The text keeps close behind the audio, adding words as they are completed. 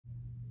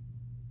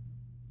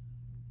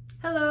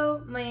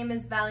Hello, my name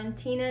is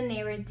Valentina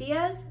Neira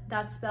Diaz.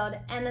 That's spelled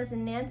N as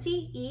in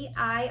Nancy,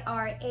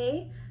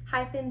 E-I-R-A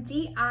hyphen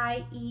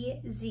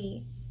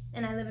D-I-E-Z.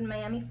 And I live in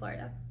Miami,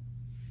 Florida.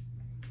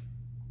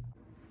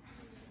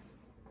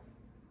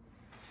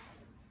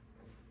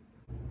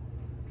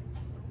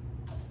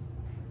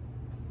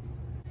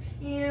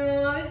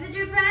 You always did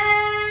your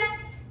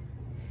best,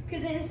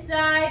 'cause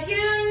inside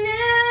you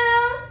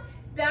knew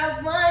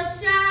that one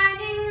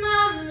shining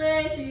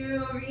moment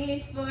you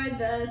reached for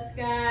the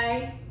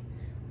sky.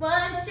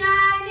 One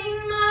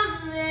shining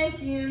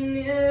moment you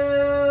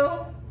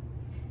knew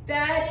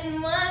that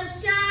in one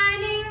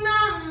shining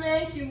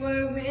moment you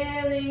were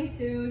willing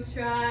to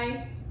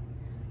try.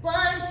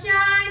 One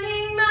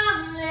shining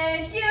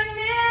moment you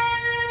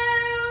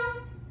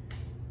knew.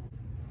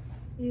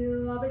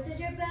 You always did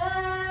your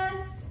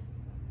best,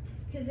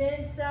 'cause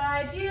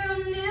inside you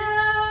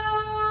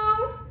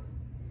knew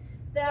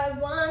that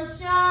one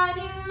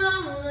shining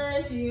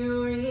moment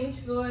you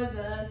reached for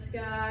the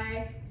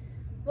sky.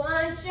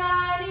 One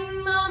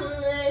shining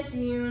moment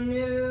you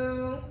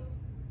knew.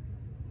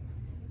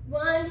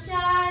 One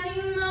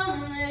shining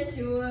moment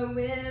you were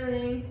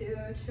willing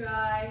to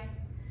try.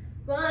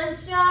 One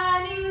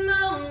shining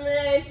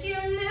moment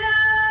you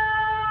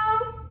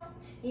knew.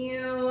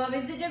 You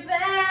always did your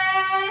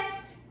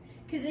best,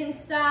 'cause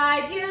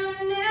inside you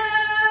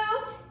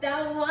knew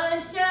that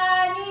one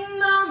shining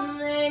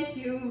moment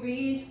you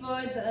reached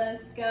for the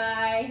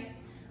sky.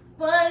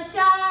 One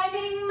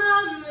shining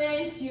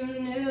moment you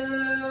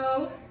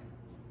knew.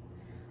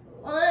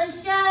 One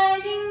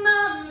shining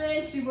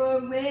moment you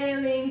were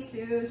willing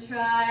to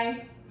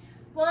try.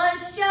 One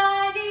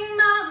shining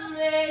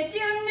moment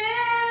you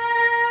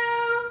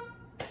knew.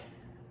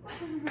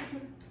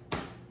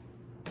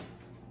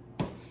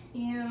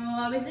 You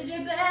always did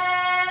your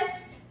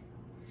best,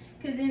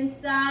 'cause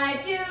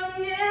inside you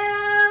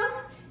knew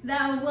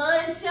that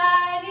one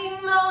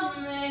shining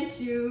moment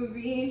you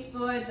reached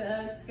for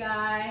the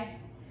sky.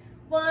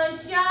 One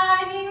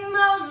shining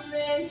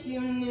moment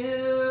you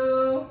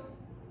knew.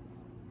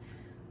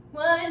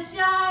 One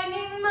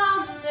shining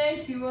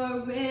moment you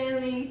were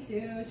willing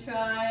to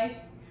try.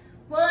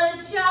 One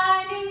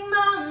shining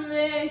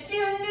moment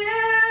you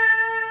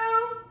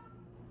knew.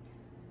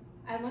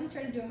 I want to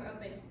try to do it more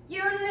open.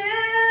 You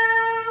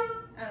knew.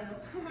 I don't know.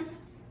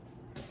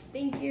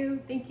 Thank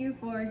you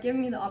for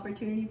giving me the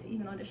opportunity to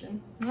even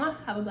audition. Mwah.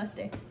 Have a blessed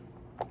day.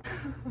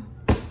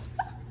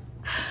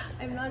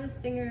 I'm not a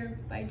singer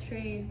by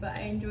trade, but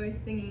I enjoy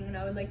singing and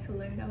I would like to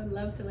learn. I would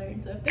love to learn.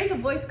 So if there's a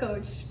voice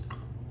coach,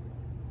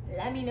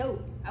 let me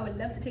know. I would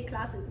love to take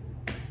classes.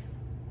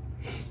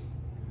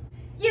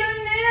 You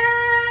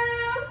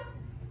knew!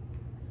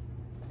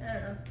 I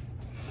don't know.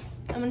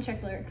 I'm gonna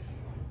check lyrics.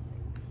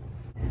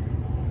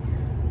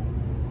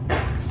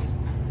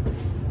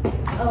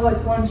 Oh,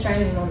 it's one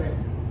shining moment.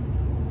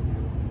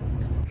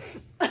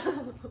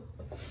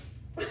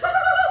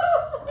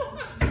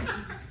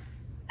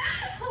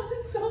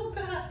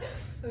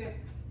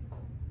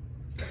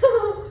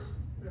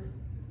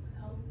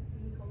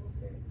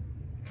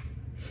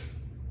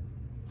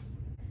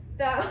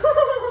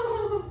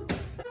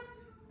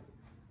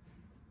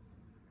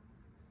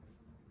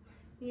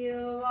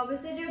 You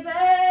always did your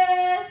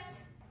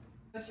best.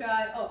 I'll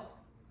try. Oh,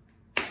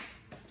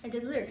 I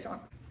did the lyrics wrong.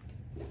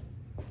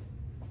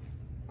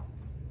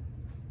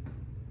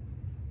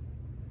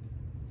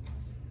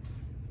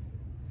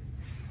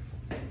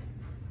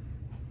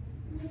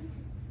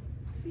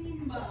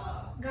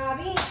 Simba.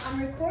 Gabi, I'm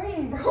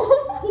recording, bro.